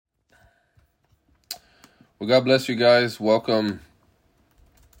Well, God bless you guys. Welcome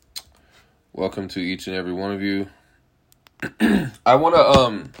to each and every one of you. I want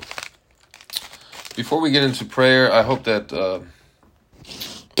to, before we get into prayer, I hope that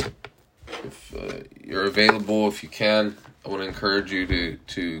if you're available, if you can, I want to encourage you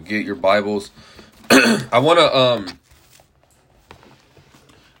to get your Bibles. I want to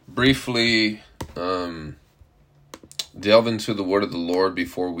briefly delve into the Word of the Lord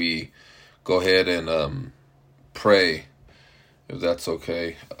before we go ahead and pray, if that's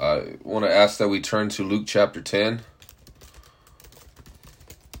okay. I want to ask that we turn to Luke chapter 10.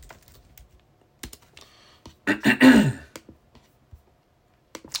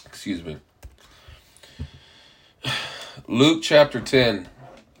 Excuse me. Luke chapter 10.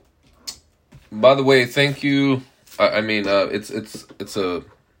 By the way, thank you. It's a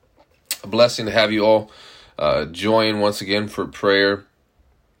blessing to have you all join once again for prayer.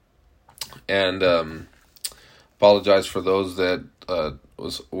 And apologize for those that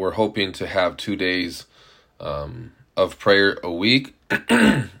were hoping to have 2 days of prayer a week,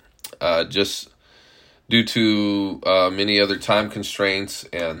 just due to many other time constraints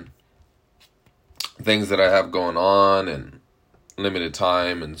and things that I have going on and limited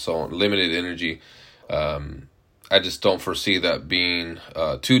time and so on, limited energy. I just don't foresee that being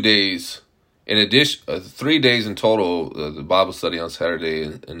 2 days. In addition, 3 days in total, the Bible study on Saturday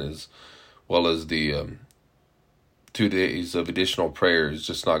and as well as the 2 days of additional prayer is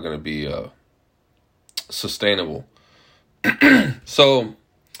just not going to be sustainable. But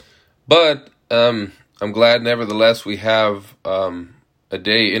I'm glad nevertheless we have a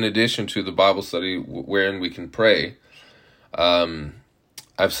day in addition to the Bible study wherein we can pray.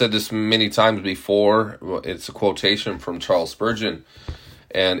 I've said this many times before. It's a quotation from Charles Spurgeon,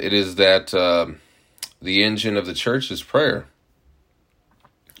 and it is that the engine of the church is prayer.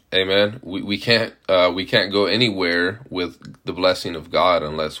 Amen. We can't go anywhere with the blessing of God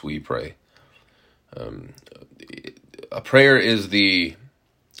unless we pray. A prayer is the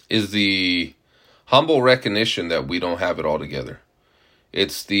humble recognition that we don't have it all together.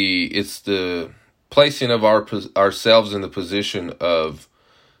 It's the placing of ourselves in the position of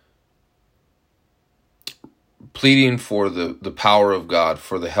pleading for the power of God,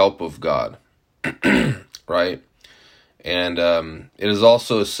 for the help of God, right? And it is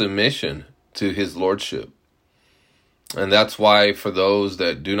also a submission to his lordship. And that's why for those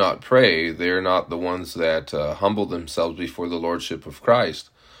that do not pray, they're not the ones that humble themselves before the lordship of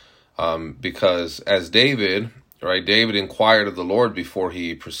Christ. Because as David inquired of the Lord before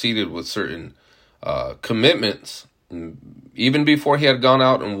he proceeded with certain commitments. Even before he had gone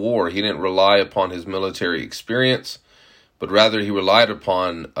out in war, he didn't rely upon his military experience, but rather he relied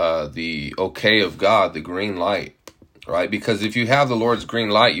upon the okay of God, the green light. Right? Because if you have the Lord's green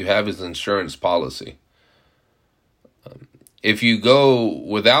light, you have his insurance policy. If you go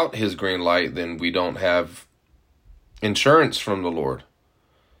without his green light, then we don't have insurance from the Lord.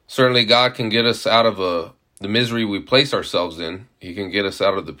 Certainly God can get us out of the misery we place ourselves in. He can get us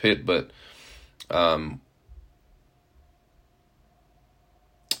out of the pit, but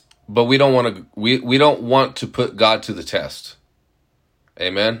we don't want to we don't want to put God to the test.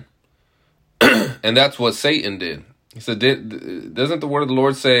 Amen. And that's what Satan did. He said, doesn't the word of the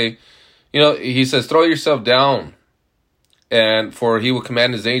Lord say, he says, throw yourself down, and for he will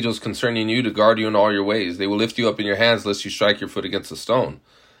command his angels concerning you to guard you in all your ways. They will lift you up in your hands lest you strike your foot against a stone.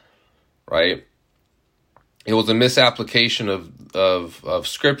 Right? It was a misapplication of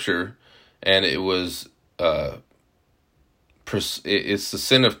Scripture, and it was it's the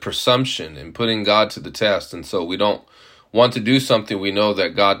sin of presumption and putting God to the test. And so we don't want to do something we know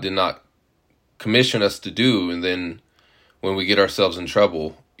that God did not commission us to do, and then when we get ourselves in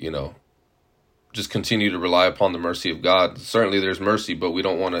trouble, just continue to rely upon the mercy of God. Certainly there's mercy, but we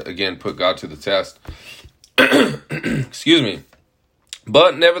don't want to, again, put God to the test. Excuse me.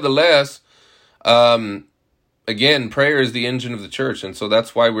 But nevertheless, again, prayer is the engine of the church, and so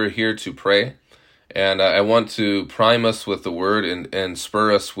that's why we're here to pray. And I want to prime us with the word and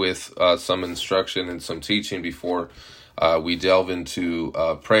spur us with some instruction and some teaching before we delve into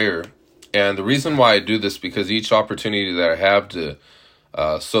prayer. And the reason why I do this, because each opportunity that I have to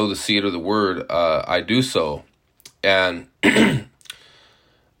sow the seed of the word, I do so. And, the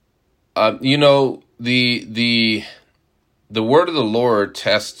word of the Lord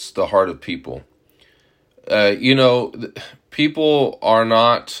tests the heart of people. People are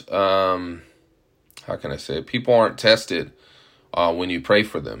not, how can I say it? People aren't tested when you pray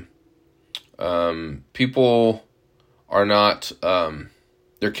for them. People are not,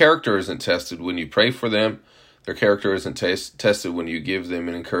 their character isn't tested when you pray for them. Their character isn't tested when you give them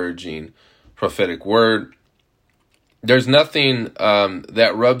an encouraging prophetic word. there's nothing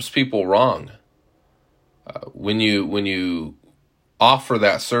that rubs people wrong when you offer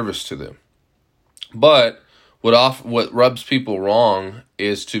that service to them. But what rubs people wrong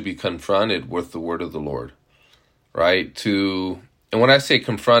is to be confronted with the word of the Lord, right? And when I say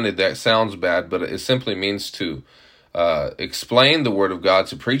confronted, that sounds bad, but it simply means to explain the word of God,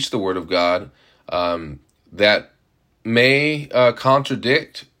 to preach the word of God that may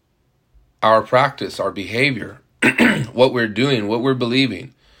contradict our practice, our behavior, what we're doing, what we're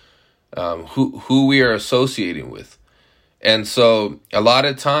believing, who we are associating with. And so a lot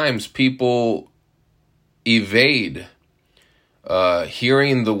of times people evade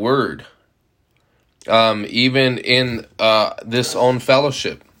hearing the word, even in this own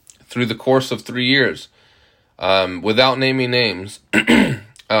fellowship through the course of 3 years, without naming names.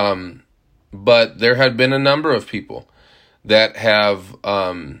 But there had been a number of people that have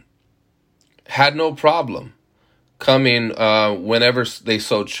had no problem coming whenever they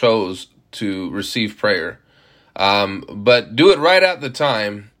so chose to receive prayer, but do it right at the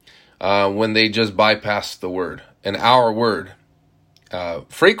time when they just bypass the word and our word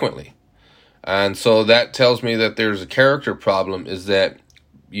frequently. And so that tells me that there's a character problem, is that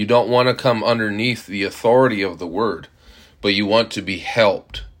you don't want to come underneath the authority of the word, but you want to be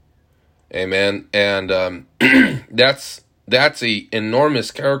helped. Amen. And that's a enormous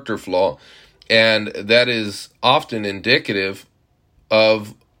character flaw, and that is often indicative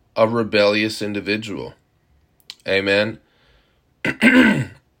of a rebellious individual. Amen.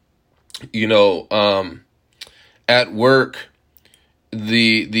 At work,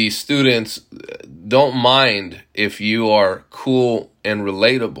 the students don't mind if you are cool and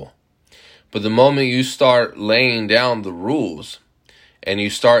relatable. But the moment you start laying down the rules and you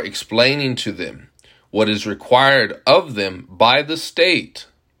start explaining to them what is required of them by the state,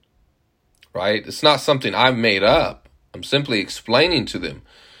 right? It's not something I've made up. I'm simply explaining to them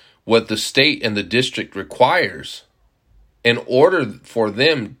what the state and the district requires in order for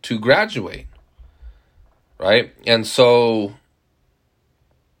them to graduate, right? And so,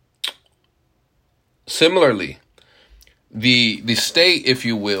 similarly, the state, if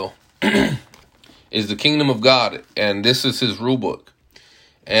you will, is the kingdom of God, and this is his rule book.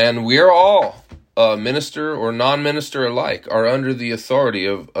 And we're all, minister or non-minister alike, are under the authority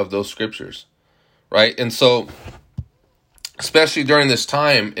of those scriptures, right? And so, especially during this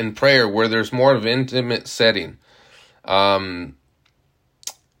time in prayer where there's more of an intimate setting, and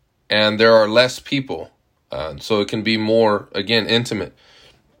there are less people, so it can be more, again, intimate.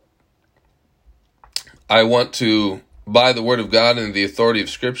 I want to, by the word of God and the authority of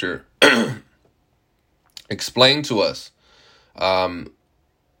Scripture, explain to us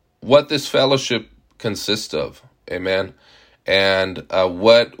what this fellowship consists of, amen, and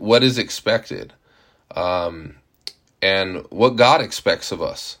what is expected, and what God expects of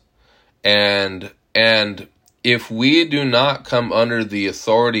us, and if we do not come under the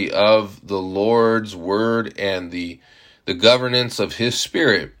authority of the Lord's word and the governance of his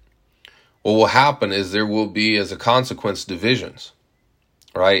Spirit, what will happen is there will be, as a consequence, divisions,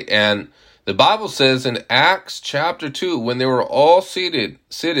 right? And the Bible says in Acts chapter 2, when they were all seated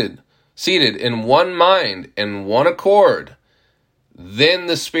in one mind and one accord, then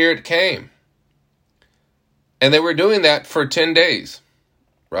the Spirit came. And they were doing that for 10 days,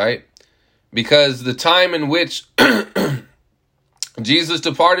 right? Because the time in which Jesus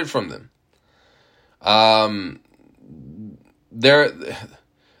departed from them,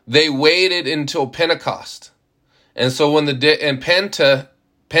 they waited until Pentecost. And so when Pente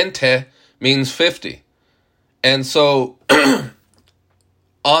means 50. And so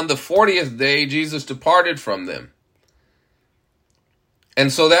on the 40th day, Jesus departed from them. And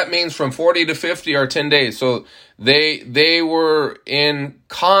so that means from 40 to 50 are 10 days. So they were in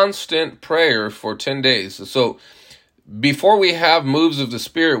constant prayer for 10 days. So before we have moves of the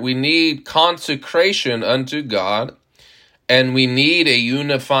Spirit, we need consecration unto God, and we need a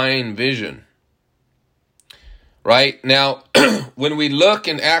unifying vision. Right? Now, when we look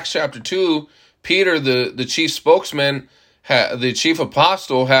in Acts chapter 2, Peter, the chief spokesman, the chief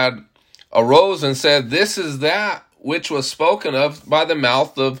apostle, had arose and said, "This is that which was spoken of by the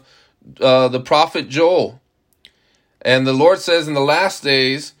mouth of the prophet Joel. And the Lord says, in the last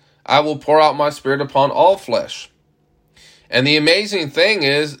days, I will pour out my Spirit upon all flesh." And the amazing thing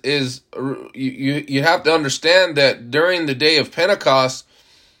is you have to understand that during the day of Pentecost,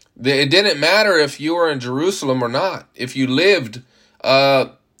 it didn't matter if you were in Jerusalem or not. If you lived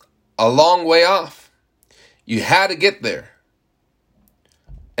a long way off, you had to get there.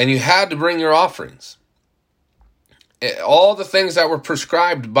 And you had to bring your offerings. All the things that were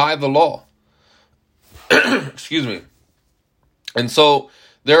prescribed by the law. Excuse me. And so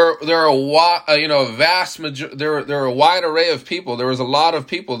there are a there are a wide array of people. There was a lot of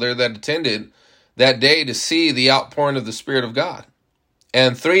people there that attended that day to see the outpouring of the Spirit of God.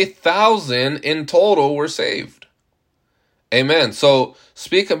 And 3,000 in total were saved. Amen. So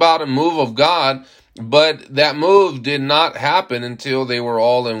speak about a move of God, but that move did not happen until they were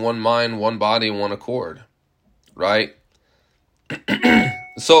all in one mind, one body, and one accord. Right?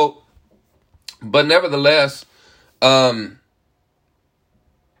 So, but nevertheless, let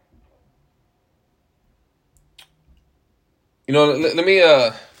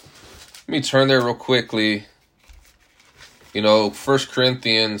me turn there real quickly. 1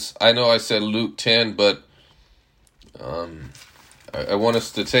 Corinthians, I know I said Luke 10, but I want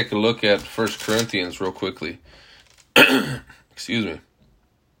us to take a look at 1 Corinthians real quickly. Excuse me.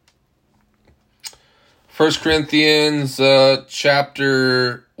 1 Corinthians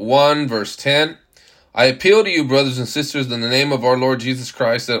chapter 1, verse 10. I appeal to you, brothers and sisters, in the name of our Lord Jesus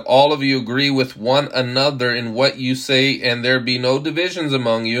Christ, that all of you agree with one another in what you say, and there be no divisions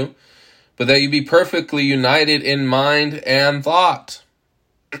among you, but that you be perfectly united in mind and thought.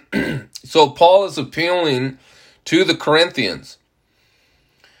 So Paul is appealing to the Corinthians.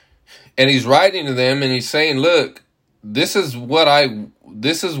 And he's writing to them and he's saying, look, this is what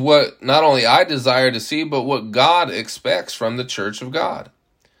not only I desire to see, but what God expects from the church of God.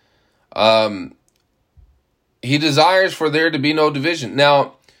 He desires for there to be no division.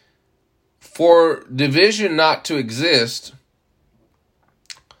 Now, for division not to exist,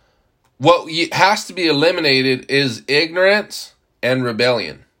 what has to be eliminated is ignorance and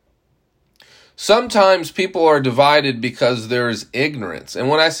rebellion. Sometimes people are divided because there is ignorance. And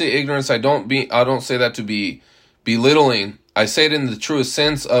when I say ignorance, I don't say that to be belittling. I say it in the truest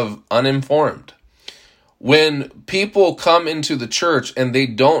sense of uninformed. When people come into the church and they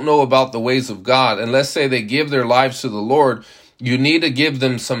don't know about the ways of God, and let's say they give their lives to the Lord, you need to give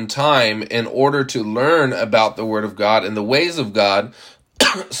them some time in order to learn about the Word of God and the ways of God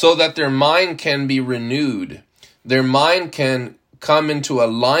so that their mind can be renewed. Their mind can come into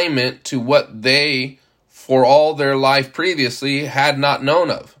alignment to what they, for all their life previously, had not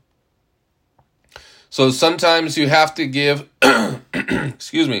known of. So sometimes you have to give,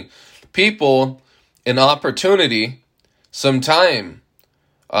 people an opportunity, some time.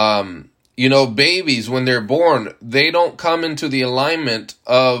 Babies, when they're born, they don't come into the alignment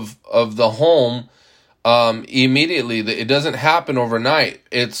of the home immediately. It doesn't happen overnight.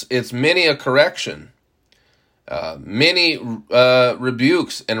 It's many a correction. Many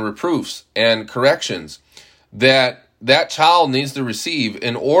rebukes and reproofs and corrections that child needs to receive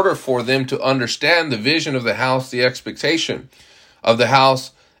in order for them to understand the vision of the house, the expectation of the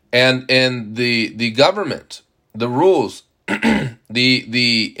house, and the government, the rules,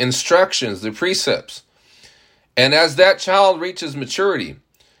 the instructions, the precepts. And as that child reaches maturity,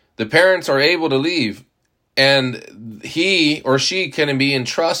 the parents are able to leave, and he or she can be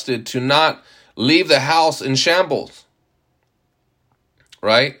entrusted to not leave the house in shambles,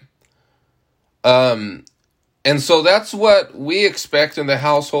 right? And so that's what we expect in the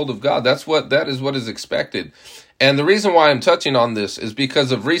household of God. That is what is expected. And the reason why I'm touching on this is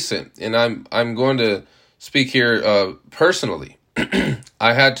because of recent, and I'm going to speak here personally.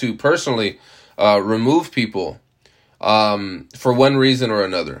 I had to personally remove people for one reason or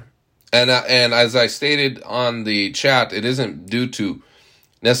another. And as I stated on the chat, it isn't due to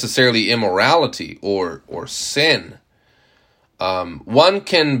necessarily immorality or sin. One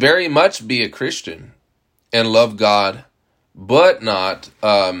can very much be a Christian and love God, but not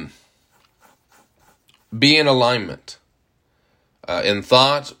be in alignment in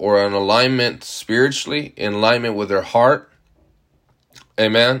thought, or in alignment spiritually, in alignment with their heart.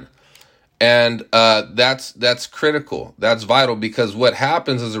 Amen. And that's critical. That's vital, because what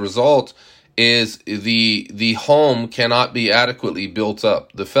happens as a result is the home cannot be adequately built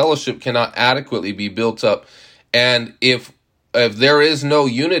up. The fellowship cannot adequately be built up. And if there is no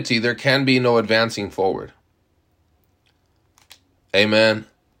unity, there can be no advancing forward. Amen.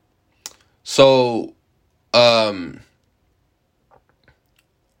 So,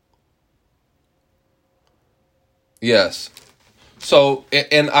 yes. So,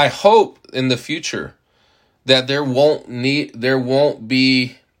 and I hope in the future that there won't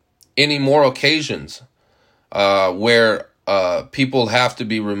be any more occasions where people have to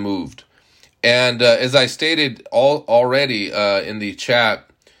be removed. And as I stated already in the chat,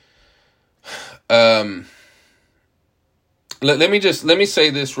 let me say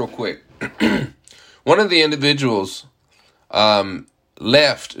this real quick. One of the individuals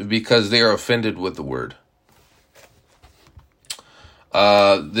left because they are offended with the word.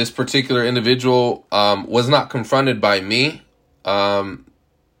 This particular individual was not confronted by me.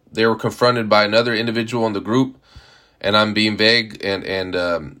 they were confronted by another individual in the group, and I'm being vague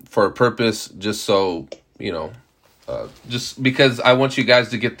and for a purpose, just so, just because I want you guys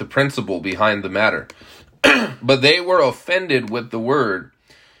to get the principle behind the matter. But they were offended with the word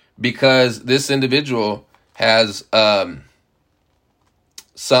because this individual has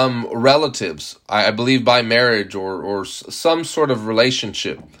some relatives, I believe by marriage or some sort of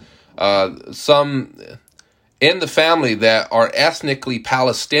relationship, some in the family that are ethnically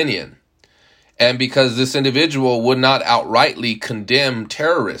Palestinian. And because this individual would not outrightly condemn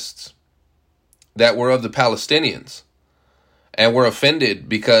terrorists that were of the Palestinians, and were offended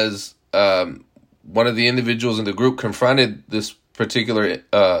because one of the individuals in the group confronted this particular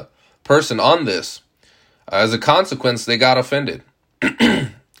person on this. As a consequence, they got offended.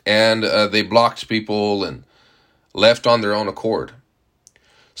 And they blocked people and left on their own accord.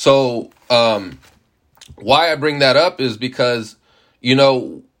 So why I bring that up is because,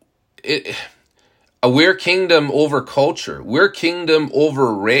 we're kingdom over culture. We're kingdom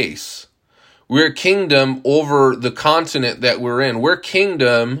over race. We're kingdom over the continent that we're in. We're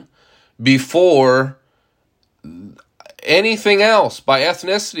kingdom before anything else, by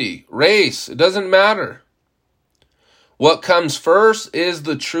ethnicity, race. It doesn't matter. What comes first is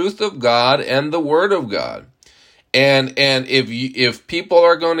the truth of God and the word of God. And if people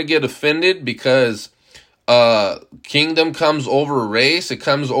are going to get offended because kingdom comes over race, it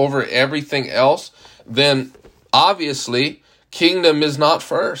comes over everything else, then obviously kingdom is not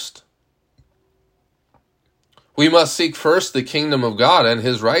first. We must seek first the kingdom of God and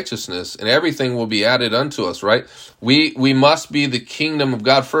his righteousness, and everything will be added unto us, right? We must be the kingdom of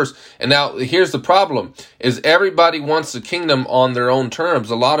God first. And now here's the problem, is everybody wants the kingdom on their own terms.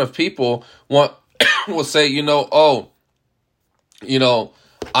 A lot of people will say,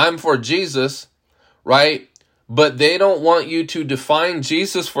 I'm for Jesus, right? But they don't want you to define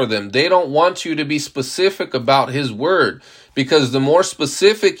Jesus for them. They don't want you to be specific about his word, because the more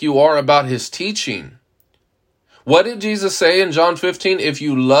specific you are about his teaching. What did Jesus say in John 15? If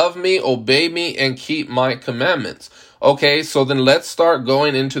you love me, obey me, and keep my commandments. Okay, so then let's start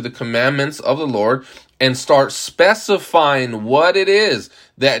going into the commandments of the Lord and start specifying what it is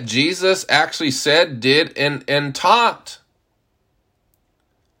that Jesus actually said, did, and taught.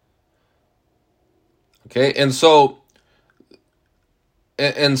 Okay, and so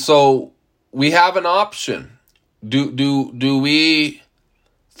we have an option. Do we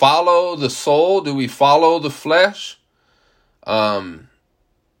follow the soul? Do we follow the flesh? And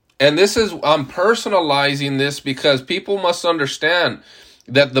this is, I'm personalizing this because people must understand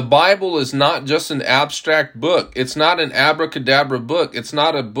that the Bible is not just an abstract book. It's not an abracadabra book. It's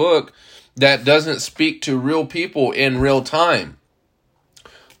not a book that doesn't speak to real people in real time.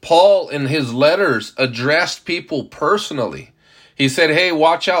 Paul, in his letters, addressed people personally. He said, hey,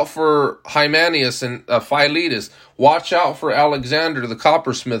 watch out for Hymenaeus and Philetus. Watch out for Alexander, the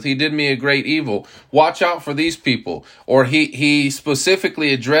coppersmith. He did me a great evil. Watch out for these people. Or he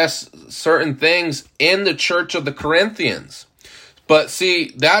specifically addressed certain things in the church of the Corinthians. But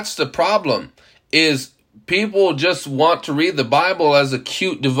see, that's the problem, is people just want to read the Bible as a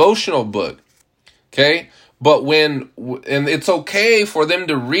cute devotional book. Okay? But and it's okay for them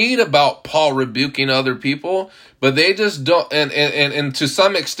to read about Paul rebuking other people, but they just don't, and to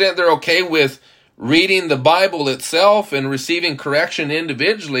some extent they're okay with reading the Bible itself and receiving correction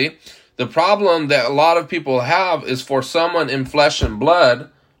individually. The problem that a lot of people have is for someone in flesh and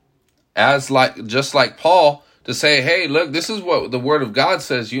blood, just like Paul, to say, hey, look, this is what the word of God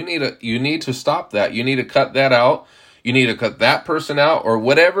says. You need to stop that. You need to cut that out. You need to cut that person out, or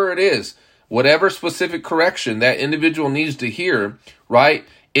whatever it is. Whatever specific correction that individual needs to hear, right?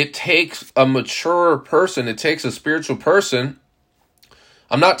 It takes a mature person. It takes a spiritual person.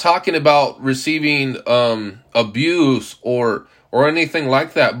 I'm not talking about receiving abuse or anything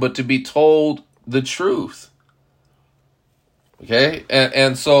like that, but to be told the truth. Okay?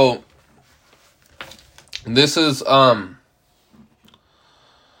 And so this is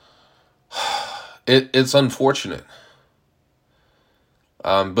it's unfortunate.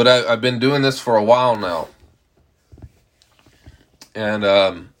 But I've been doing this for a while now.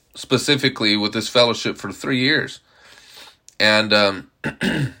 And specifically with this fellowship for 3 years. And a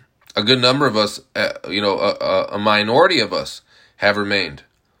good number of us, a minority of us have remained.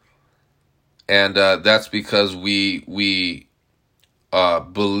 And that's because we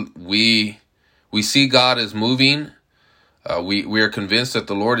see God is moving. We are convinced that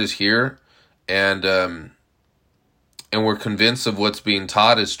the Lord is here. And we're convinced of what's being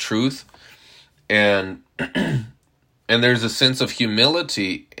taught is truth, and there's a sense of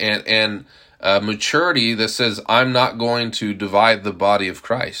humility and maturity that says, I'm not going to divide the body of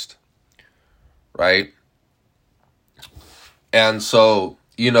Christ, right? And so,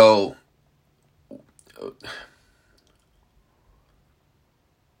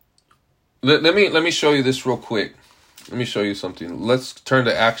 let me show you this real quick. Let me show you something. Let's turn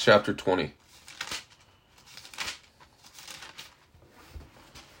to Acts chapter 20.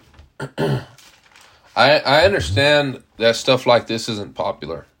 I understand that stuff like this isn't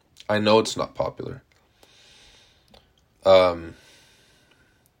popular. I know it's not popular. But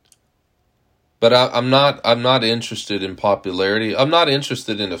I'm not interested in popularity. I'm not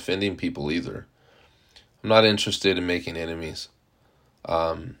interested in offending people either. I'm not interested in making enemies.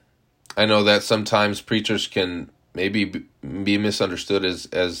 I know that sometimes preachers can maybe be misunderstood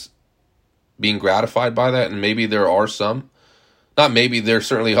as being gratified by that, and maybe there are some. Not maybe, there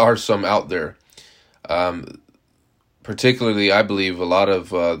certainly are some out there. Particularly, I believe a lot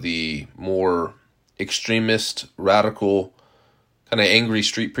of the more extremist, radical, kind of angry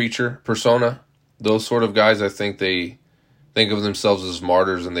street preacher persona, those sort of guys, I think they think of themselves as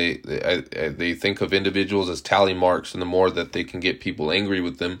martyrs, and they think of individuals as tally marks, and the more that they can get people angry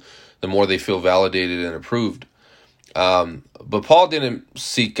with them, the more they feel validated and approved. But Paul didn't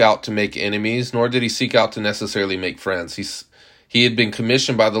seek out to make enemies, nor did he seek out to necessarily make friends. He had been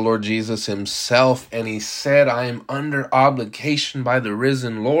commissioned by the Lord Jesus himself, and he said, I am under obligation by the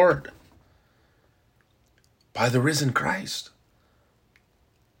risen Lord, by the risen Christ.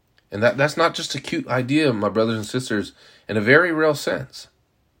 And that's not just a cute idea, my brothers and sisters. In a very real sense,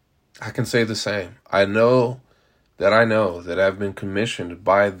 I can say the same. I know that I've been commissioned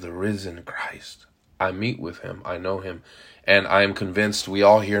by the risen Christ. I meet with him. I know him. And I am convinced we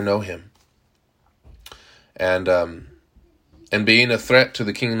all here know him. And being a threat to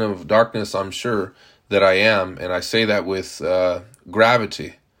the kingdom of darkness, I'm sure that I am. And I say that with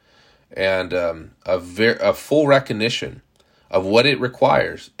gravity and a full recognition of what it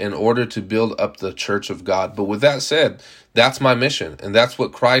requires in order to build up the church of God. But with that said, that's my mission. And that's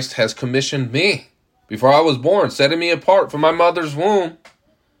what Christ has commissioned me before I was born, setting me apart from my mother's womb,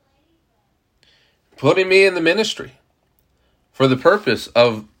 putting me in the ministry for the purpose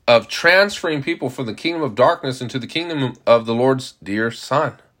of transferring people from the kingdom of darkness into the kingdom of the Lord's dear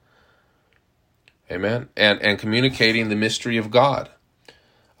Son. Amen. And communicating the mystery of God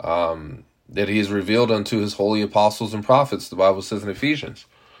that he has revealed unto his holy apostles and prophets, the Bible says in Ephesians.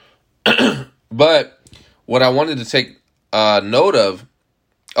 But what I wanted to take note of,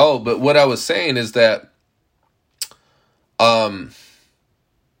 but what I was saying is that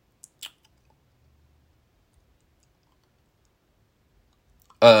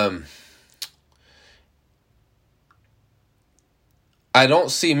I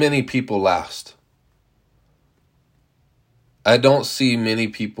don't see many people last. I don't see many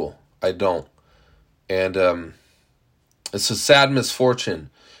people. I don't. And it's a sad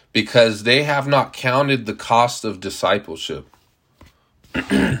misfortune because they have not counted the cost of discipleship.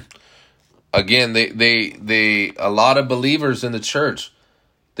 Again, they a lot of believers in the church,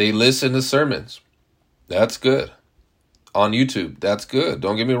 they listen to sermons. That's good. On YouTube, that's good.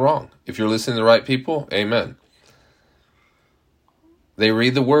 Don't get me wrong. If you're listening to the right people, amen. They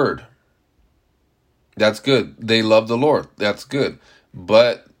read the word. That's good. They love the Lord. That's good.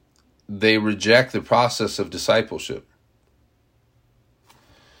 But they reject the process of discipleship.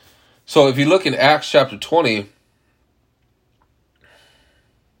 So if you look in Acts chapter 20,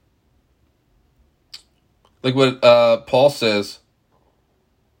 look what Paul says,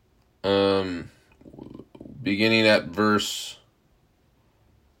 beginning at verse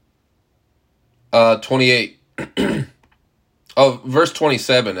 28. Verse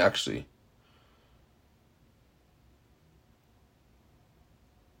 27, actually.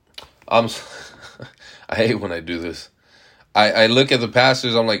 I hate when I do this. I look at the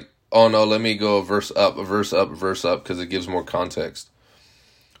passage, I'm like, oh no, let me go a verse up, because it gives more context.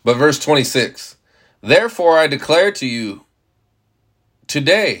 But verse 26, therefore I declare to you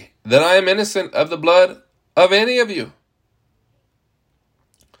today that I am innocent of the blood of any of you.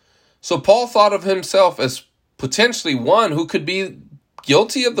 So Paul thought of himself as potentially one who could be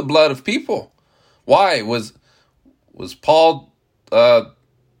guilty of the blood of people. Why? Was Paul a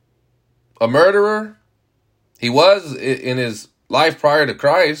murderer? He was in his life prior to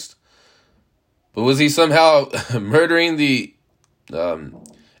Christ. But was he somehow murdering the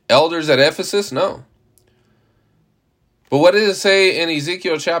elders at Ephesus? No. But what did it say in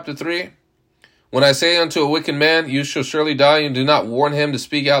Ezekiel chapter 3? When I say unto a wicked man, you shall surely die, and do not warn him to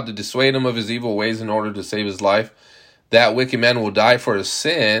speak out to dissuade him of his evil ways in order to save his life, that wicked man will die for his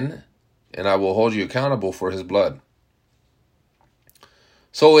sin, and I will hold you accountable for his blood.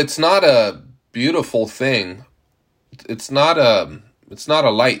 So it's not a beautiful thing. It's not a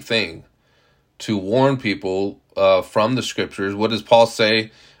light thing to warn people from the scriptures. What does Paul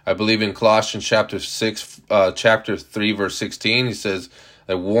say? I believe in Colossians chapter 3, verse 16, he says,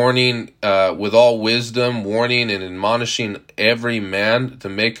 warning with all wisdom, warning and admonishing every man to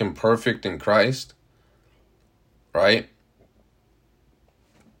make him perfect in Christ. Right?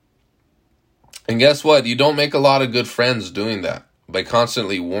 And guess what? You don't make a lot of good friends doing that. By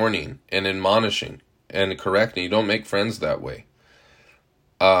constantly warning and admonishing and correcting. You don't make friends that way.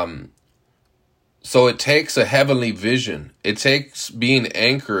 So it takes a heavenly vision. It takes being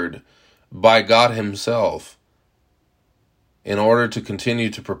anchored by God himself in order to continue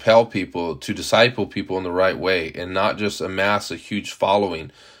to propel people, to disciple people in the right way, and not just amass a huge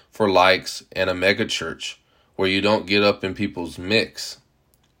following for likes and a mega church where you don't get up in people's mix.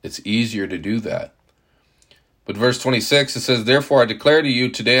 It's easier to do that. But verse 26, it says, therefore I declare to you,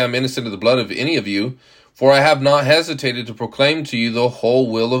 today I'm innocent of the blood of any of you, for I have not hesitated to proclaim to you the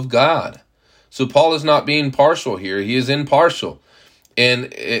whole will of God. So Paul is not being partial here. He is impartial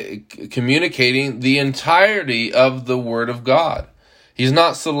in communicating the entirety of the Word of God. He's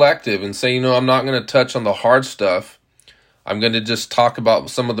not selective and saying, I'm not going to touch on the hard stuff. I'm going to just talk about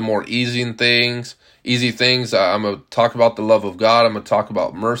some of the more easy things. I'm going to talk about the love of God. I'm going to talk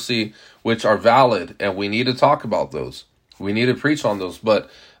about mercy, which are valid, and we need to talk about those. We need to preach on those, but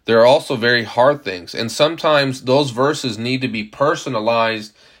there are also very hard things. And sometimes those verses need to be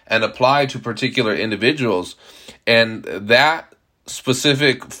personalized and applied to particular individuals. And that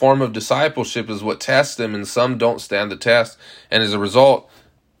specific form of discipleship is what tests them, and some don't stand the test. And as a result,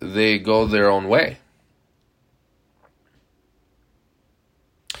 they go their own way.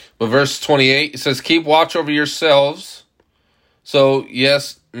 But verse 28, it says, keep watch over yourselves. So,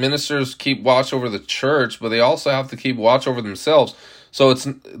 yes, ministers keep watch over the church, but they also have to keep watch over themselves. So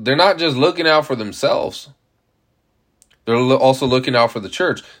they're not just looking out for themselves. They're also looking out for the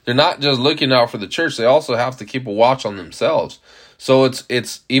church. They're not just looking out for the church. They also have to keep a watch on themselves. So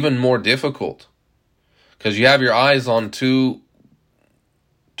it's even more difficult because you have your eyes on two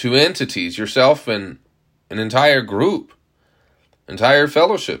entities, yourself and an entire group, entire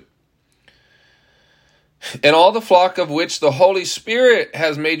fellowship. And all the flock of which the Holy Spirit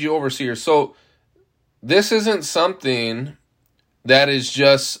has made you overseers. So this isn't something that is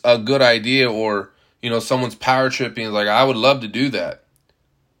just a good idea or, someone's power tripping. Like, I would love to do that.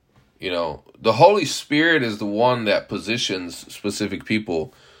 The Holy Spirit is the one that positions specific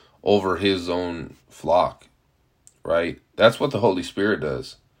people over his own flock, right? That's what the Holy Spirit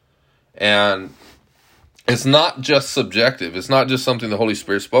does. And it's not just subjective. It's not just something the Holy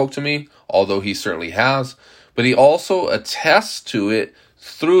Spirit spoke to me, although he certainly has, but he also attests to it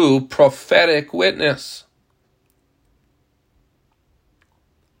through prophetic witness.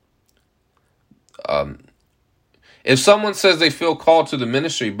 If someone says they feel called to the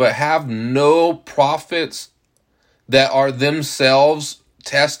ministry, but have no prophets that are themselves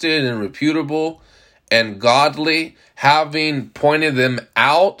tested and reputable and godly, having pointed them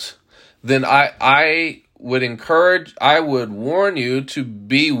out, then I would warn you to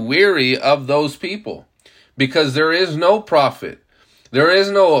be weary of those people, because there is no prophet, there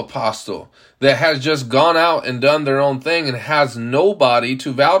is no apostle that has just gone out and done their own thing and has nobody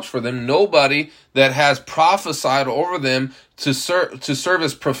to vouch for them, nobody that has prophesied over them to serve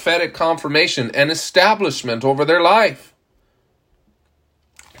as prophetic confirmation and establishment over their life.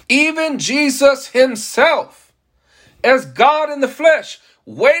 Even Jesus himself, as God in the flesh,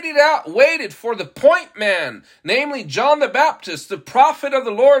 waited for the point man, namely John the Baptist, the prophet of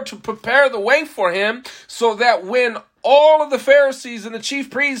the Lord, to prepare the way for him, so that when all of the Pharisees and the chief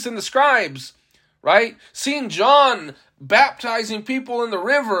priests and the scribes, right, seeing John baptizing people in the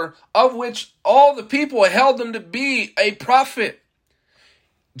river, of which all the people held him to be a prophet,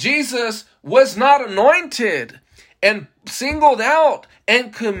 Jesus was not anointed and singled out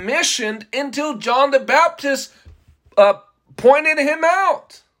and commissioned until John the Baptist pointed him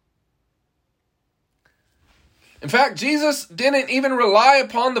out. In fact, Jesus didn't even rely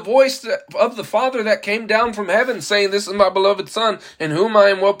upon the voice of the Father that came down from heaven saying, "This is my beloved Son, in whom I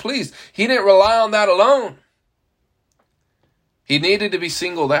am well pleased." He didn't rely on that alone. He needed to be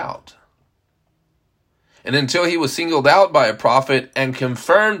singled out. And until he was singled out by a prophet and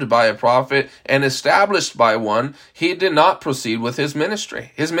confirmed by a prophet and established by one, he did not proceed with his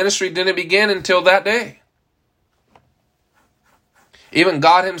ministry. His ministry didn't begin until that day. Even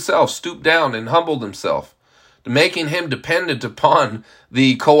God himself stooped down and humbled himself, making him dependent upon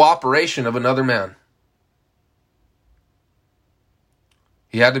the cooperation of another man.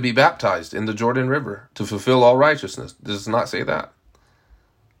 He had to be baptized in the Jordan River to fulfill all righteousness. Does not say that.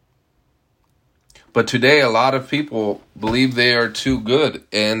 But today, a lot of people believe they are too good,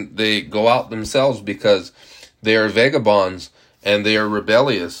 and they go out themselves because they are vagabonds and they are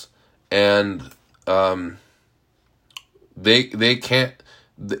rebellious, and they can't.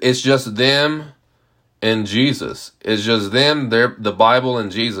 It's just them and Jesus. It's just them, the Bible,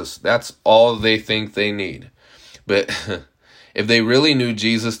 and Jesus. That's all they think they need. But if they really knew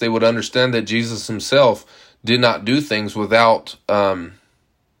Jesus, they would understand that Jesus himself did not do things without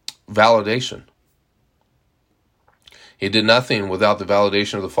validation. He did nothing without the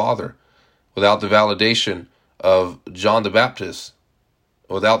validation of the Father, without the validation of John the Baptist,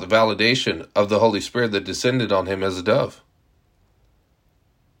 without the validation of the Holy Spirit that descended on him as a dove.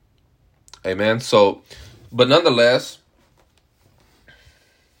 Amen. So, but nonetheless,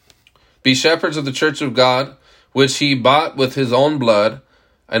 be shepherds of the church of God, which he bought with his own blood.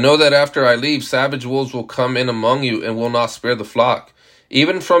 I know that after I leave, savage wolves will come in among you and will not spare the flock.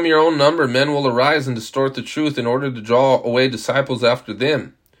 Even from your own number, men will arise and distort the truth in order to draw away disciples after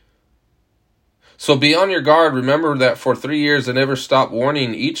them. So be on your guard. Remember that for 3 years I never stopped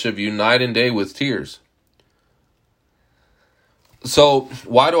warning each of you night and day with tears. So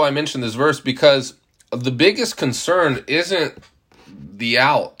why do I mention this verse? Because the biggest concern isn't the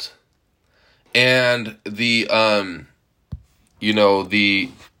out and the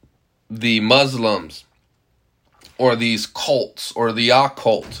Muslims or these cults or the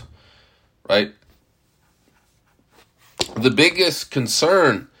occult, right? The biggest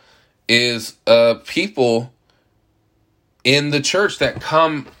concern is people in the church that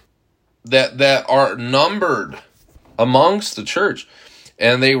come that are numbered amongst the church,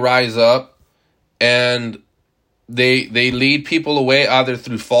 and they rise up and they lead people away either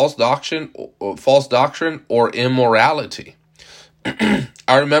through false doctrine or immorality.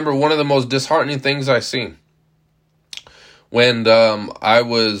 I remember one of the most disheartening things I seen when I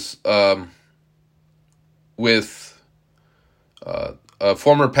was with a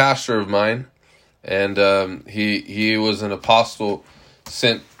former pastor of mine, and he was an apostle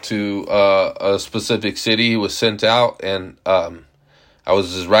sent to a specific city. He was sent out, and I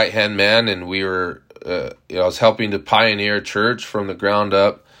was his right-hand man, and we were, I was helping to pioneer a church from the ground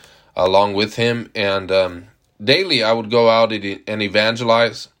up along with him, and daily I would go out and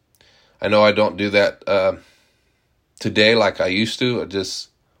evangelize. I know I don't do that today like I used to. Just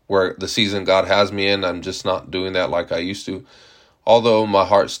where the season God has me in, I'm just not doing that like I used to, although my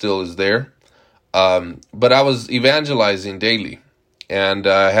heart still is there. But I was evangelizing daily, and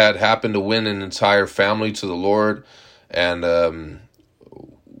I had happened to win an entire family to the Lord, and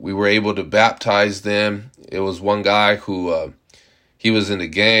we were able to baptize them. It was one guy who he was into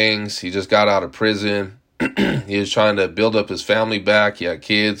gangs. He just got out of prison. He was trying to build up his family back. He had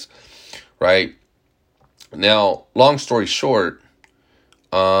kids, right? Now, long story short,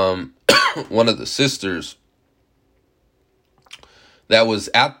 one of the sisters that was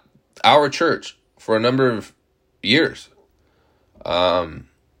at our church for a number of years,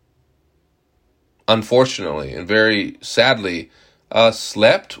 unfortunately and very sadly,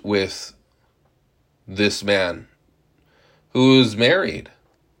 slept with this man who was married.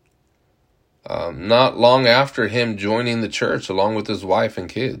 Not long after him joining the church along with his wife and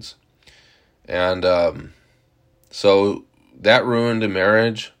kids. And so that ruined a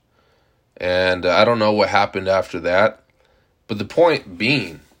marriage. And I don't know what happened after that. But the point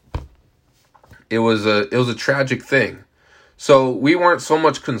being, it was a tragic thing. So we weren't so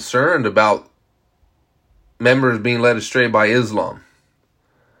much concerned about members being led astray by Islam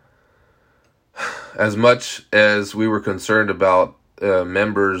as much as we were concerned about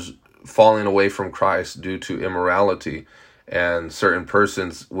members falling away from Christ due to immorality and certain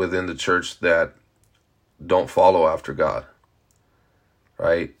persons within the church that don't follow after God,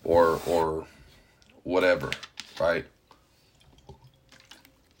 right? Or whatever, right?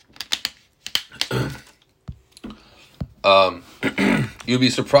 You'll be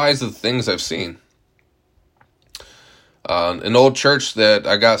surprised at the things I've seen. An old church that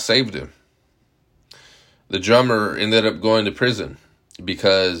I got saved in, the drummer ended up going to prison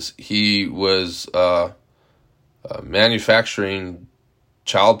because he was manufacturing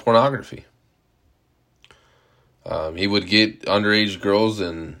child pornography. He would get underage girls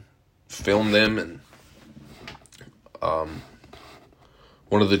and film them, and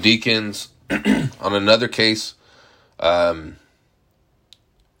one of the deacons on another case,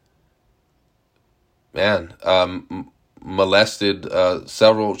 molested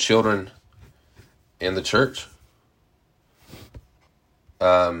several children in the church.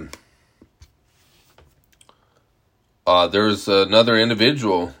 There was another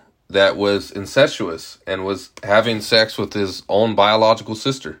individual that was incestuous and was having sex with his own biological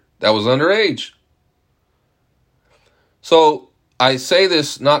sister that was underage. So I say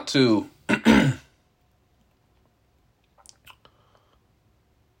this not to, and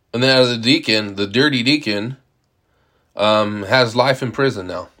then the deacon, the dirty deacon, has life in prison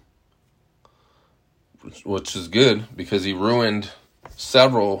now, which is good because he ruined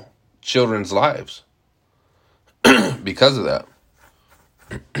several children's lives because of that.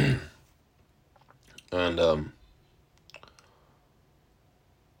 And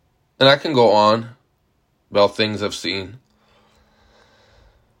I can go on about things I've seen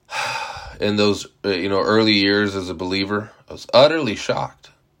in those, early years as a believer. I was utterly shocked,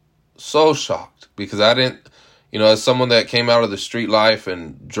 so shocked, because I didn't, as someone that came out of the street life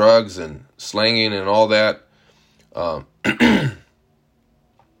and drugs and slanging and all that,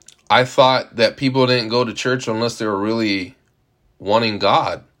 I thought that people didn't go to church unless they were really wanting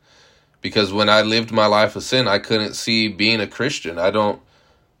God. Because when I lived my life of sin, I couldn't see being a Christian. I don't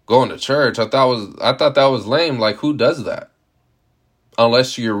going to church. I thought that was lame. Like, who does that?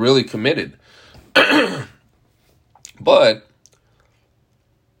 Unless you're really committed. But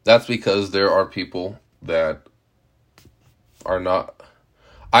that's because there are people that are not,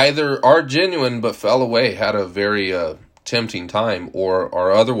 either are genuine but fell away, had a very tempting time, or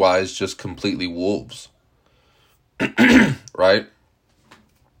are otherwise just completely wolves. Right?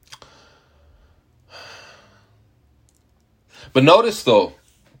 But notice, though,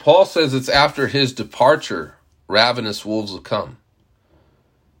 Paul says it's after his departure, ravenous wolves will come.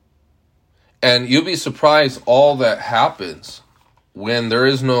 And you'll be surprised all that happens when there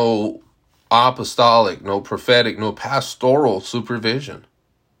is no apostolic, no prophetic, no pastoral supervision.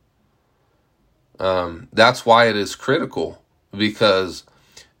 That's why it is critical, because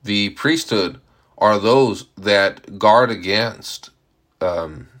the priesthood are those that guard against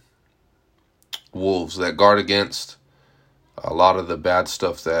wolves, that guard against a lot of the bad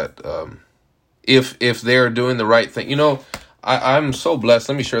stuff that, if they're doing the right thing. I'm so blessed.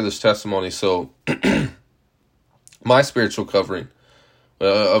 Let me share this testimony. So my spiritual covering,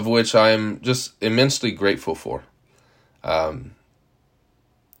 of which I'm just immensely grateful for. And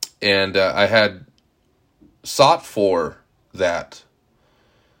I had sought for that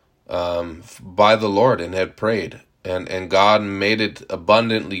by the Lord and had prayed. And God made it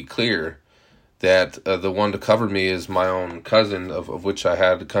abundantly clear that the one to cover me is my own cousin, of which I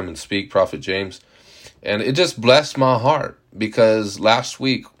had to come and speak, Prophet James. And it just blessed my heart, because last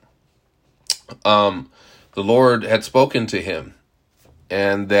week the Lord had spoken to him,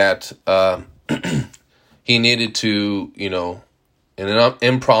 and that he needed to, in an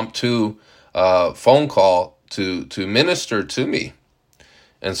impromptu phone call to minister to me.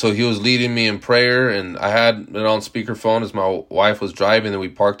 And so he was leading me in prayer, and I had it on speakerphone as my wife was driving, and we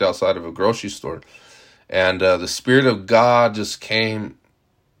parked outside of a grocery store. And the Spirit of God just came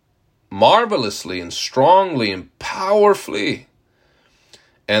marvelously and strongly and powerfully.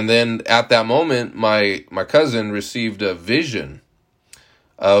 And then at that moment, my cousin received a vision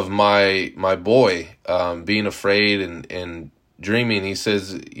of my boy being afraid and dreaming. He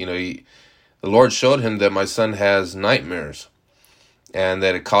says, the Lord showed him that my son has nightmares, and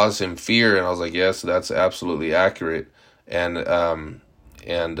that it caused him fear. And I was like, yes, that's absolutely accurate. But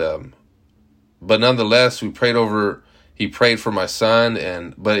nonetheless, he prayed for my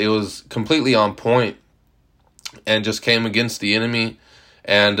son, but it was completely on point and just came against the enemy.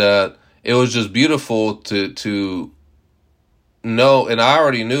 And it was just beautiful to know. And I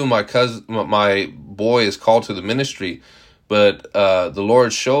already knew my boy is called to the ministry, but the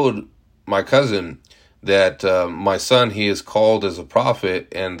Lord showed my cousin that my son, he is called as a prophet,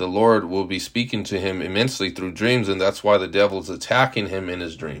 and the Lord will be speaking to him immensely through dreams, and that's why the devil is attacking him in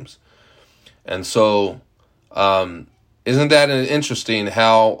his dreams. And so, isn't that interesting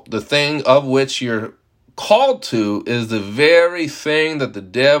how the thing of which you're called to is the very thing that the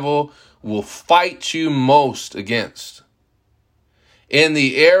devil will fight you most against? In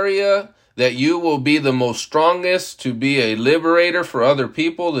the area that you will be the most strongest to be a liberator for other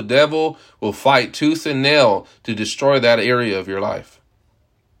people, the devil will fight tooth and nail to destroy that area of your life.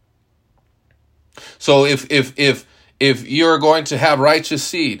 So if you're going to have righteous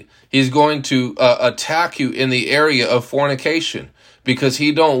seed, he's going to attack you in the area of fornication, because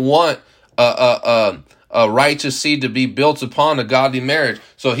he don't want a righteous seed to be built upon a godly marriage.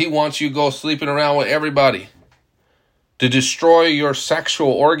 So he wants you to go sleeping around with everybody, to destroy your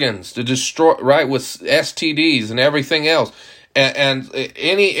sexual organs, to destroy, right, with STDs and everything else. And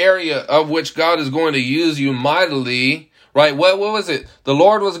any area of which God is going to use you mightily, right? What was it? The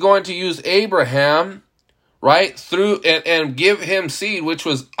Lord was going to use Abraham, right, through and give him seed, which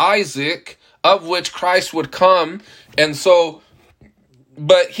was Isaac, of which Christ would come. And so,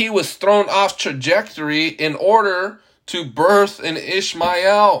 but he was thrown off trajectory in order to birth an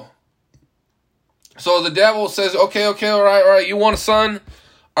Ishmael. So the devil says, okay, all right, you want a son?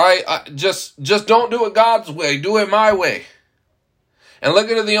 All right, just don't do it God's way, do it my way. And look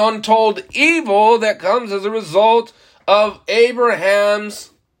at the untold evil that comes as a result of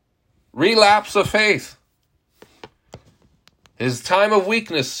Abraham's relapse of faith. His time of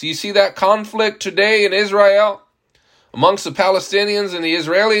weakness. You see that conflict today in Israel amongst the Palestinians and the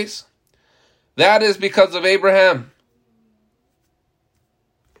Israelis? That is because of Abraham.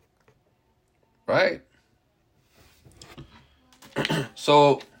 Right?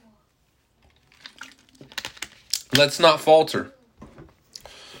 So, let's not falter.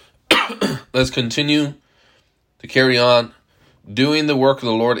 Let's continue to carry on doing the work of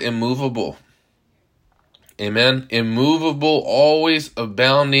the Lord, immovable. Amen. Immovable, always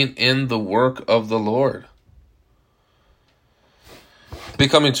abounding in the work of the Lord. Be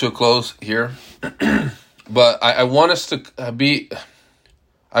coming to a close here. But I want us to be,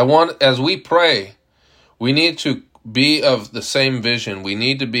 as we pray, we need to be of the same vision. We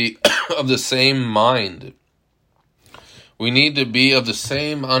need to be of the same mind. We need to be of the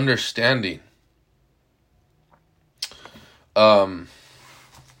same understanding.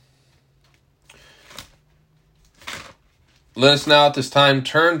 Let us now at this time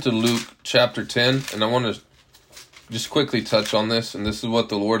turn to Luke chapter 10. And I want to just quickly touch on this. And this is what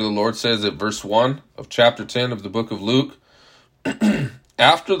the Lord says at verse 1 of chapter 10 of the book of Luke.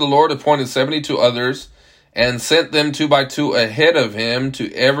 After the Lord appointed 72 others and sent them 2 by 2 ahead of him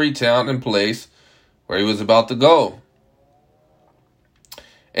to every town and place where he was about to go.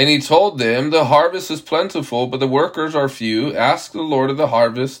 And he told them, the harvest is plentiful, but the workers are few. Ask the Lord of the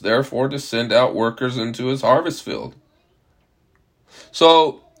harvest, therefore, to send out workers into his harvest field.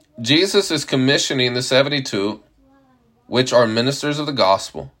 So, Jesus is commissioning the 72, which are ministers of the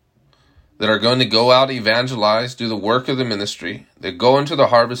gospel, that are going to go out, evangelize, do the work of the ministry. They go into the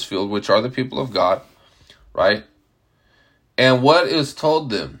harvest field, which are the people of God, right? And what is told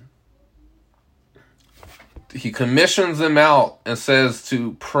them? He commissions them out and says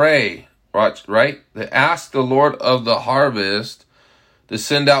to pray, right? They ask the Lord of the harvest to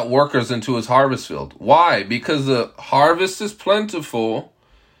send out workers into his harvest field. Why? Because the harvest is plentiful,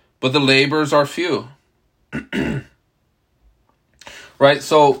 but the laborers are few. Right?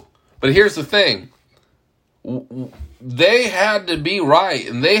 So, but here's the thing. They had to be right,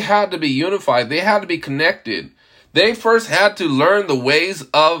 and they had to be unified. They had to be connected. They first had to learn the ways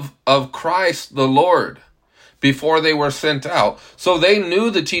of Christ the Lord before they were sent out. So they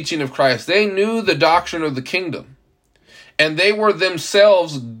knew the teaching of Christ. They knew the doctrine of the kingdom. And they were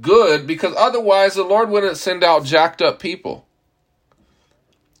themselves good, because otherwise the Lord wouldn't send out jacked up people.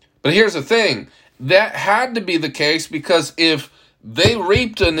 But here's the thing. That had to be the case, because if they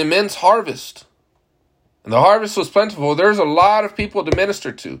reaped an immense harvest, and the harvest was plentiful, there's a lot of people to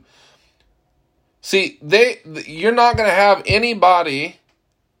minister to. See, you're not going to have anybody.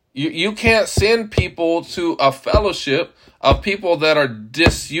 You can't send people to a fellowship of people that are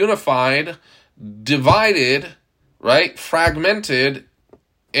disunified, divided, right? Fragmented,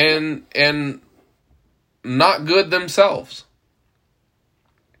 and not good themselves.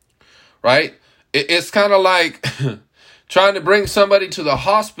 Right? It's kind of like trying to bring somebody to the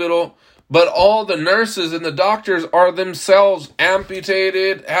hospital, but all the nurses and the doctors are themselves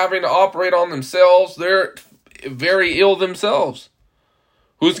amputated, having to operate on themselves. They're very ill themselves.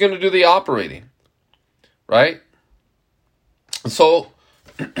 Who's going to do the operating? Right? So,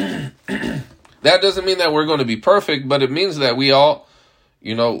 that doesn't mean that we're going to be perfect, but it means that we all,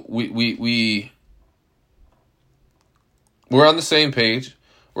 we're on the same page.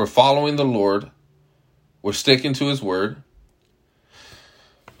 We're following the Lord. We're sticking to his word.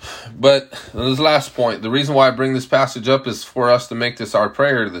 But this last point, the reason why I bring this passage up is for us to make this our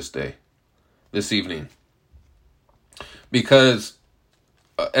prayer this evening. Because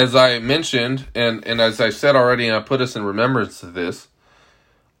as I mentioned, and as I said already, and I put us in remembrance of this,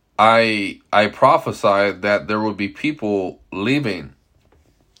 I prophesied that there would be people leaving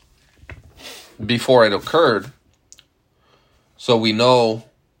before it occurred. So we know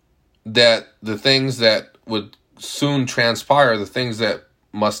that the things that would soon transpire, the things that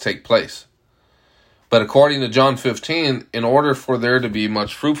must take place. But according to John 15, in order for there to be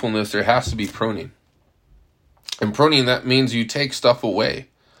much fruitfulness, there has to be pruning. And pruning, that means you take stuff away.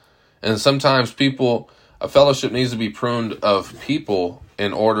 And sometimes a fellowship needs to be pruned of people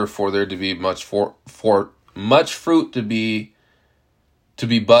in order for there to be much fruit to be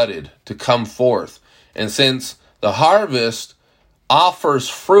budded, to come forth. And since the harvest offers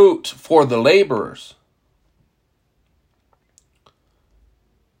fruit for the laborers,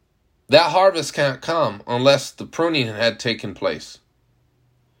 That harvest can't come unless the pruning had taken place.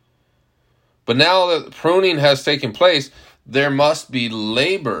 But now that the pruning has taken place, there must be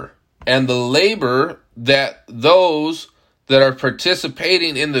labor. And the labor that those that are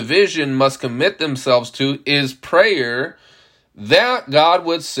participating in the vision must commit themselves to is prayer, that God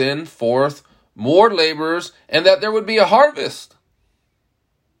would send forth more laborers and that there would be a harvest.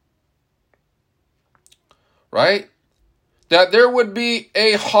 Right? That there would be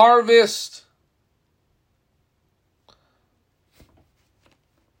a harvest.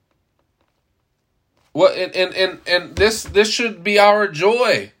 What and this should be our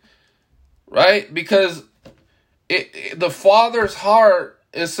joy, right? Because the Father's heart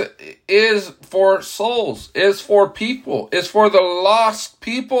is for souls, is for people, is for the lost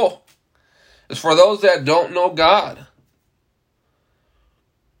people, is for those that don't know God.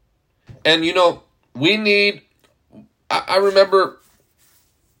 And we need. I remember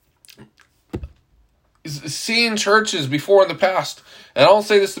seeing churches before in the past, and I don't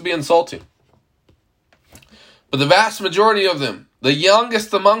say this to be insulting, but the vast majority of them, the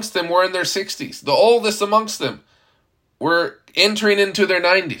youngest amongst them were in their 60s. The oldest amongst them were entering into their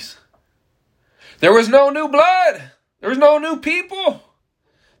 90s. There was no new blood. There was no new people.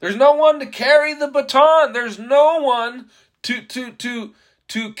 There's no one to carry the baton. There's no one to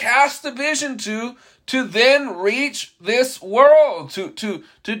cast the vision to then reach this world, to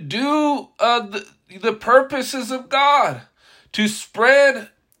do the purposes of God, to spread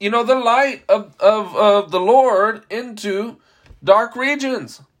the light of the Lord into dark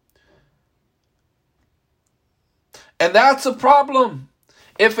regions. And that's a problem.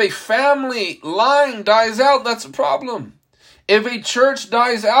 If a family line dies out, that's a problem. If a church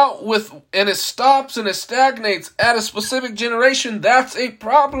dies out and it stops and it stagnates at a specific generation, that's a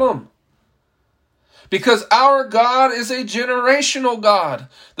problem. Because our God is a generational God.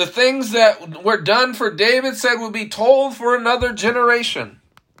 The things that were done for David said will be told for another generation.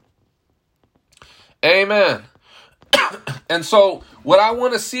 Amen. And so what I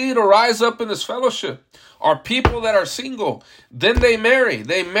want to see to rise up in this fellowship are people that are single. Then they marry.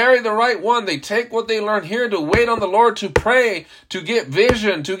 They marry the right one. They take what they learn here to wait on the Lord, to pray, to get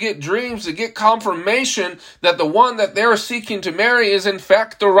vision, to get dreams, to get confirmation that the one that they're seeking to marry is in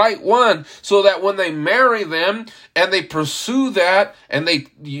fact the right one. So that when they marry them and they pursue that and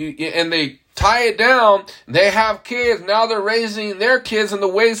they tie it down, they have kids. Now they're raising their kids in the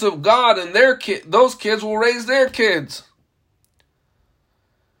ways of God, and those kids will raise their kids.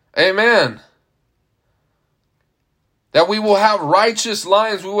 Amen. That we will have righteous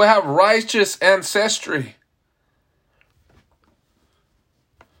lines. We will have righteous ancestry.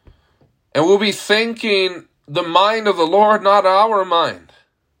 And we'll be thinking the mind of the Lord, not our mind.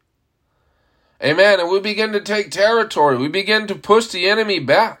 Amen. And we begin to take territory. We begin to push the enemy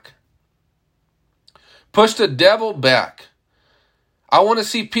back. Push the devil back. I want to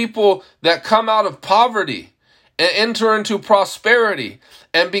see people that come out of poverty and enter into prosperity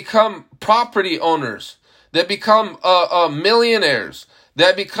and become property owners. That become millionaires,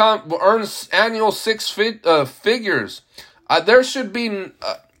 that earn annual six figures. There should be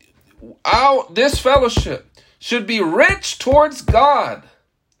this fellowship should be rich towards God,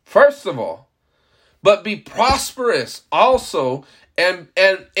 first of all, but be prosperous also and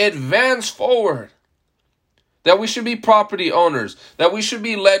advance forward. That we should be property owners, that we should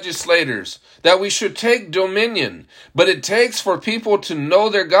be legislators, that we should take dominion. But it takes for people to know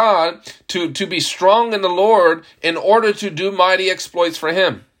their God, to be strong in the Lord in order to do mighty exploits for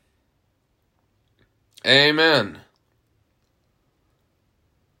Him. Amen.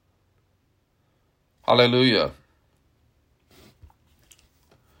 Hallelujah.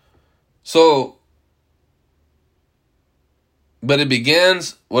 So, but it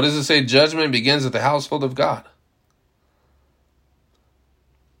begins, what does it say? Judgment begins at the household of God.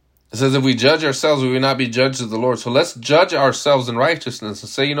 It says if we judge ourselves, we will not be judged of the Lord. So let's judge ourselves in righteousness and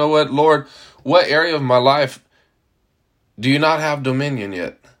say, you know what, Lord, what area of my life do you not have dominion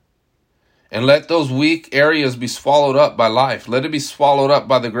yet? And let those weak areas be swallowed up by life. Let it be swallowed up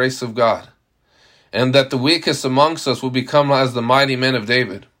by the grace of God. And that the weakest amongst us will become as the mighty men of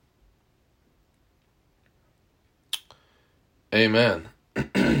David. Amen.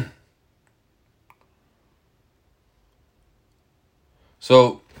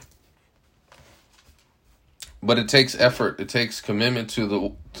 So, but it takes effort. It takes commitment to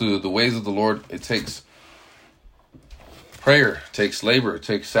the ways of the Lord. It takes prayer. It takes labor. It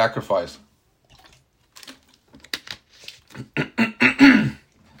takes sacrifice.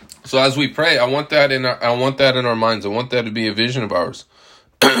 So as we pray, I want that in our minds. I want that to be a vision of ours.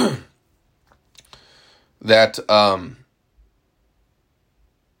 That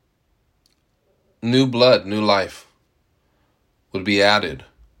new blood, new life would be added.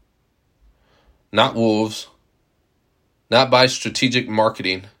 Not wolves, not by strategic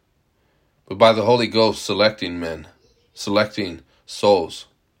marketing, but by the Holy Ghost selecting men, selecting souls.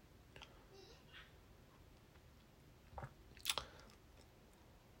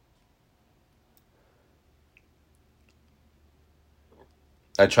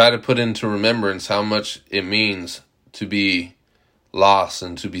 I try to put into remembrance how much it means to be lost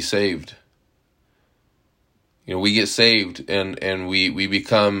and to be saved. You know, we get saved and we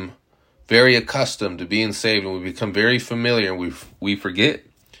become very accustomed to being saved, and we become very familiar, and we forget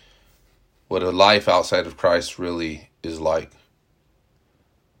what a life outside of Christ really is like.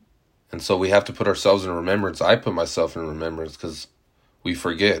 And so we have to put ourselves in remembrance. I put myself in remembrance because we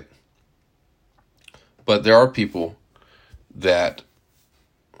forget. But there are people that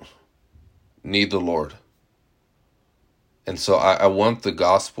need the Lord. And so I want the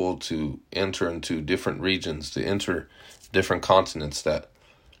gospel to enter into different regions, to enter different continents,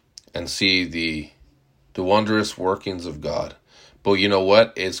 and see the wondrous workings of God. But you know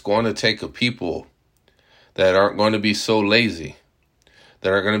what? It's going to take a people that aren't going to be so lazy,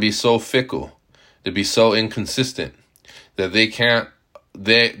 that are going to be so fickle, to be so inconsistent that they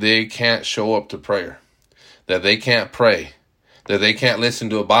can't show up to prayer, that they can't pray, that they can't listen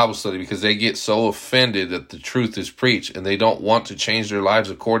to a Bible study because they get so offended that the truth is preached and they don't want to change their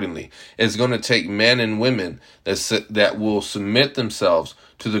lives accordingly. It's going to take men and women that will submit themselves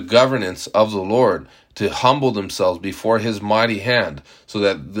to the governance of the Lord, to humble themselves before his mighty hand, so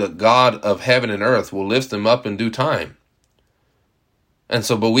that the God of heaven and earth will lift them up in due time. And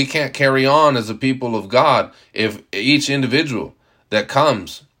so, but we can't carry on as a people of God if each individual that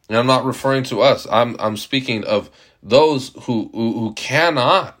comes, and I'm not referring to us, I'm speaking of those who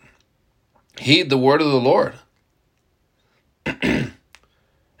cannot heed the word of the Lord, and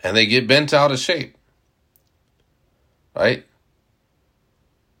they get bent out of shape, right?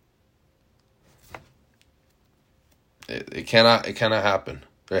 It cannot happen.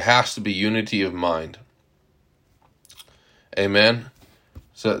 There has to be unity of mind. Amen.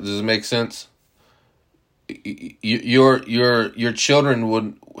 So does it make sense? Your children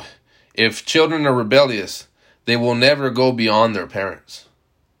would, if children are rebellious, they will never go beyond their parents.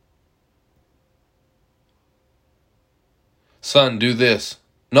 Son, do this.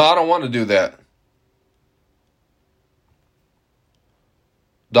 No, I don't want to do that.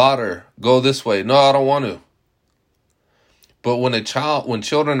 Daughter, go this way. No, I don't want to. But when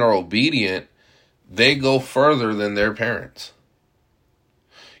children are obedient, they go further than their parents.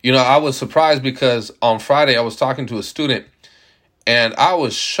 You know, I was surprised because on Friday I was talking to a student, and I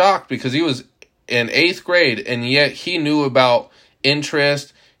was shocked because he was in 8th grade, and yet he knew about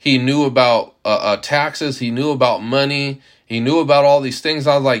interest, he knew about taxes, he knew about money, he knew about all these things.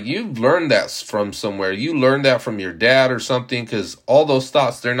 I was like, you've learned that from somewhere. You learned that from your dad or something, because all those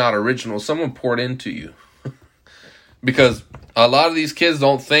thoughts, they're not original. Someone poured into you. Because a lot of these kids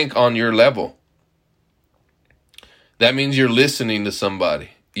don't think on your level. That means you're listening to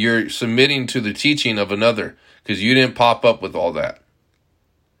somebody. You're submitting to the teaching of another, because you didn't pop up with all that.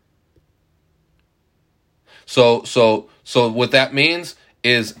 So what that means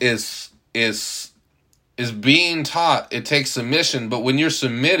is being taught. It takes submission, but when you're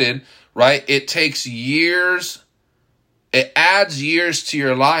submitted, right, it takes years. It adds years to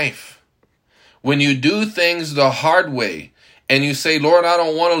your life. When you do things the hard way and you say, Lord, I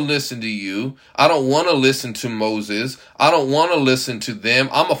don't want to listen to you. I don't want to listen to Moses. I don't want to listen to them.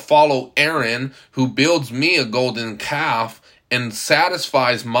 I'm going to follow Aaron, who builds me a golden calf and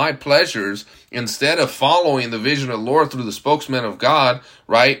satisfies my pleasures, instead of following the vision of the Lord through the spokesman of God,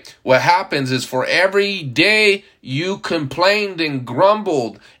 right? What happens is, for every day you complained and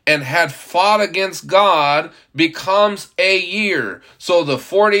grumbled and had fought against God becomes a year. So the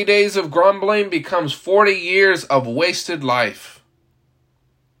 40 days of grumbling becomes 40 years of wasted life.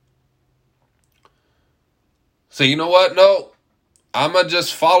 So you know what? No, I'm going to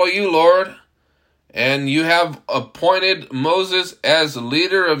just follow you, Lord. And you have appointed Moses as the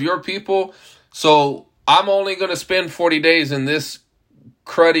leader of your people. So I'm only going to spend 40 days in this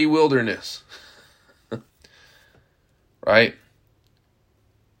cruddy wilderness. Right?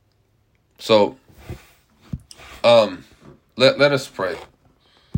 So, let us pray.